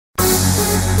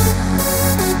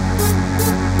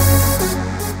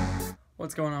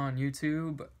What's going on,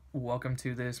 YouTube? Welcome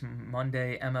to this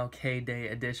Monday MLK Day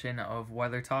edition of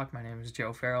Weather Talk. My name is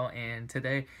Joe Farrell, and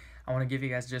today I want to give you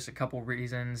guys just a couple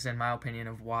reasons, in my opinion,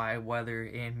 of why weather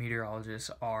and meteorologists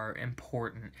are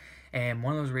important. And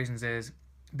one of those reasons is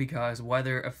because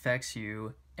weather affects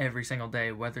you every single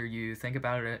day, whether you think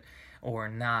about it or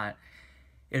not.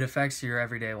 It affects your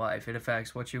everyday life. It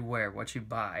affects what you wear, what you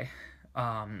buy.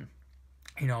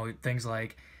 Things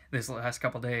like this last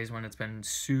couple days when it's been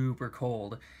super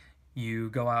cold, you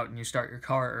go out and you start your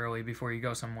car early before you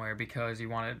go somewhere because you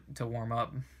want it to warm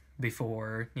up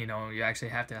before, you actually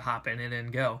have to hop in it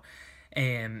and go.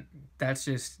 And that's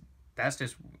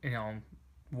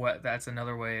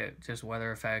another way it just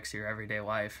weather affects your everyday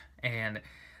life. And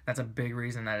that's a big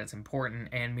reason that it's important.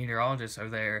 And meteorologists are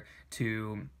there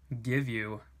to give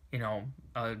you,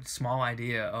 a small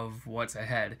idea of what's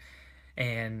ahead.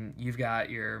 And you've got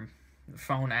your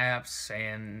phone apps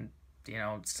and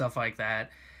stuff like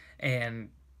that, and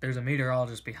there's a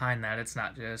meteorologist behind that. It's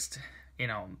not just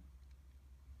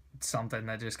something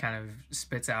that just kind of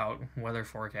spits out weather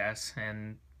forecasts,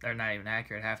 and they're not even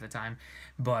accurate half the time,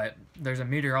 but there's a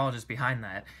meteorologist behind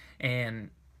that. And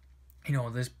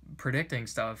this predicting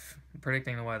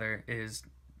the weather is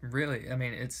really,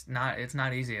 it's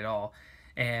not easy at all.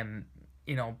 And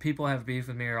people have beef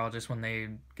with meteorologists when they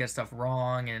get stuff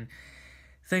wrong and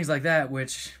things like that,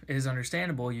 which is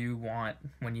understandable.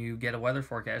 When you get a weather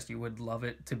forecast, you would love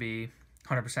it to be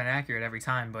 100% accurate every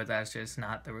time, but that's just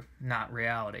not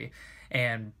reality.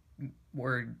 And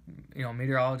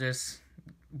meteorologists,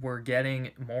 we're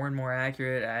getting more and more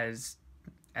accurate as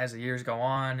the years go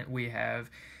on. We have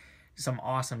some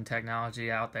awesome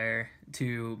technology out there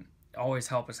to always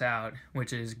help us out,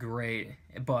 which is great.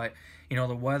 But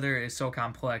the weather is so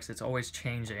complex, it's always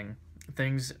changing.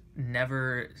 Things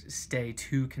never stay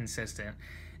too consistent,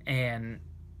 and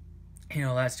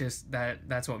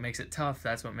that's what makes it tough.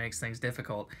 That's what makes things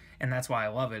difficult, and that's why I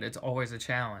love it. It's always a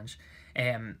challenge.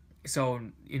 And so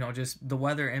just the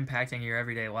weather impacting your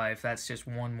everyday life, that's just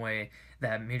one way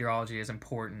that meteorology is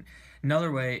important.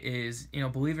 Another way is,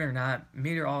 believe it or not,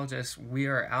 meteorologists, we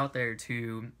are out there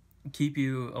to keep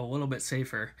you a little bit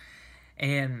safer.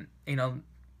 And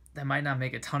that might not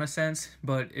make a ton of sense,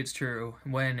 but it's true.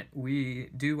 When we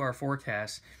do our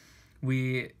forecasts,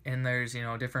 there's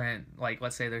different, like,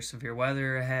 let's say there's severe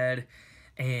weather ahead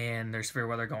and there's severe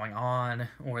weather going on,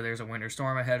 or there's a winter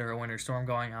storm ahead or a winter storm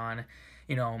going on.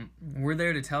 We're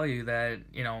there to tell you that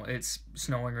it's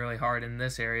snowing really hard in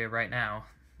this area right now.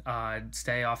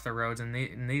 Stay off the roads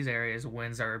in these areas.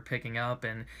 Winds are picking up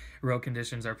and road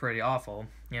conditions are pretty awful.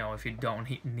 If you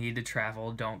don't need to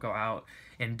travel, don't go out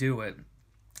and do it.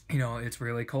 It's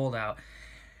really cold out.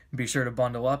 Be sure to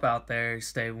bundle up out there,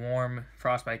 stay warm.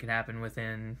 Frostbite can happen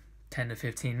within 10 to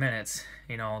 15 minutes.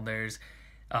 There's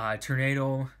a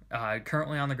tornado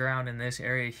currently on the ground in this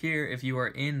area here. If you are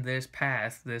in this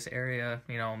path, this area,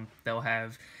 they'll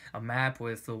have a map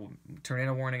with the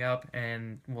tornado warning up,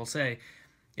 and we'll say,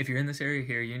 if you're in this area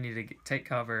here, you need to take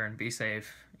cover and be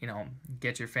safe,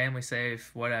 get your family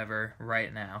safe, whatever,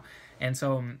 right now. And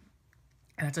so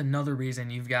that's another reason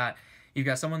you've got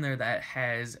someone there that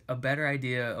has a better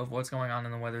idea of what's going on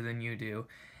in the weather than you do,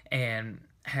 and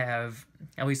have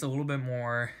at least a little bit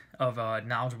more of a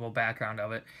knowledgeable background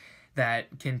of it,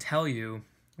 that can tell you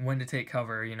when to take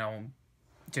cover.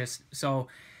 Just so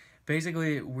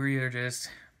basically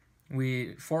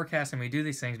we forecast and we do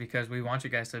these things because we want you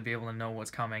guys to be able to know what's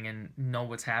coming and know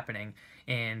what's happening,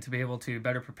 and to be able to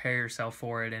better prepare yourself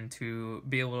for it and to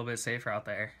be a little bit safer out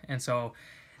there. And so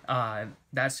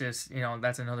that's just,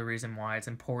 that's another reason why it's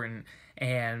important.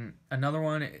 And another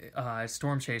one,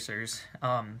 storm chasers.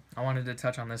 I wanted to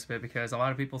touch on this a bit because a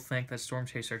lot of people think that storm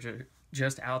chasers are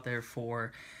just out there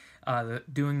for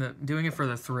doing it for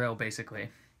the thrill, basically.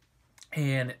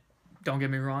 And don't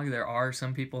get me wrong, there are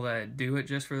some people that do it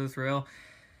just for the thrill,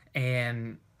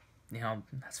 and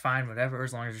that's fine, whatever,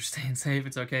 as long as you're staying safe,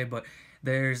 it's okay. But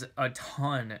there's a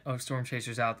ton of storm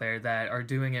chasers out there that are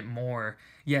doing it more.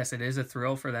 Yes, it is a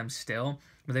thrill for them still,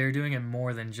 but they're doing it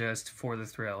more than just for the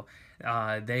thrill.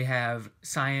 They have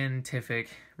scientific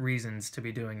reasons to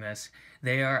be doing this.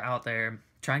 They are out there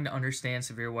trying to understand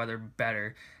severe weather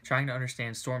better, trying to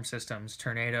understand storm systems,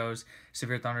 tornadoes,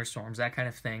 severe thunderstorms, that kind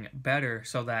of thing better,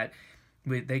 so that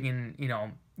they can,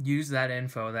 use that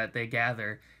info that they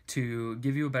gather to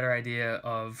give you a better idea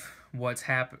of what's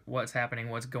happening,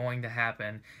 what's going to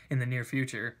happen in the near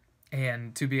future,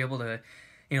 and to be able to,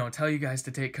 tell you guys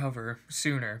to take cover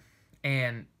sooner.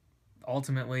 And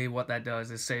ultimately what that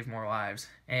does is save more lives.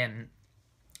 And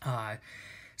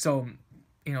so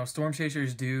storm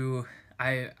chasers do,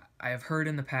 I have heard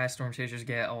in the past storm chasers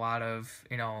get a lot of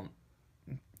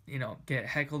you know, get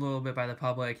heckled a little bit by the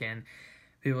public, and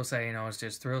people say, you know, it's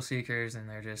just thrill seekers and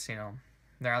they're just, you know,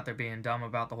 they're out there being dumb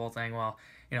about the whole thing. Well,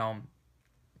 you know,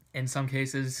 in some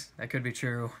cases that could be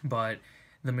true, but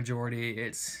the majority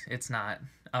it's not.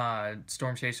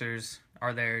 Storm chasers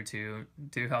are there to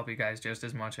help you guys just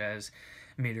as much as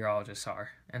meteorologists are.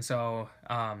 And so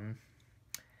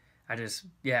I just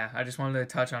wanted to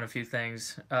touch on a few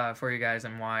things for you guys,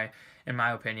 and why, in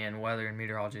my opinion, weather and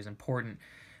meteorology is important.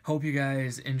 Hope you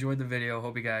guys enjoyed the video.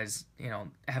 Hope you guys, you know,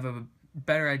 have a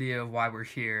better idea of why we're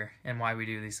here and why we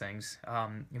do these things.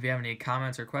 If you have any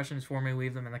comments or questions for me,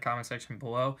 leave them in the comment section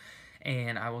below,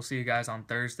 and I will see you guys on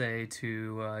Thursday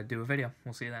to do a video.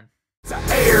 We'll see you then. I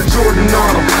Air Jordan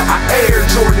on 'em. I Air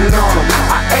Jordan on 'em.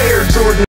 I Air Jordan.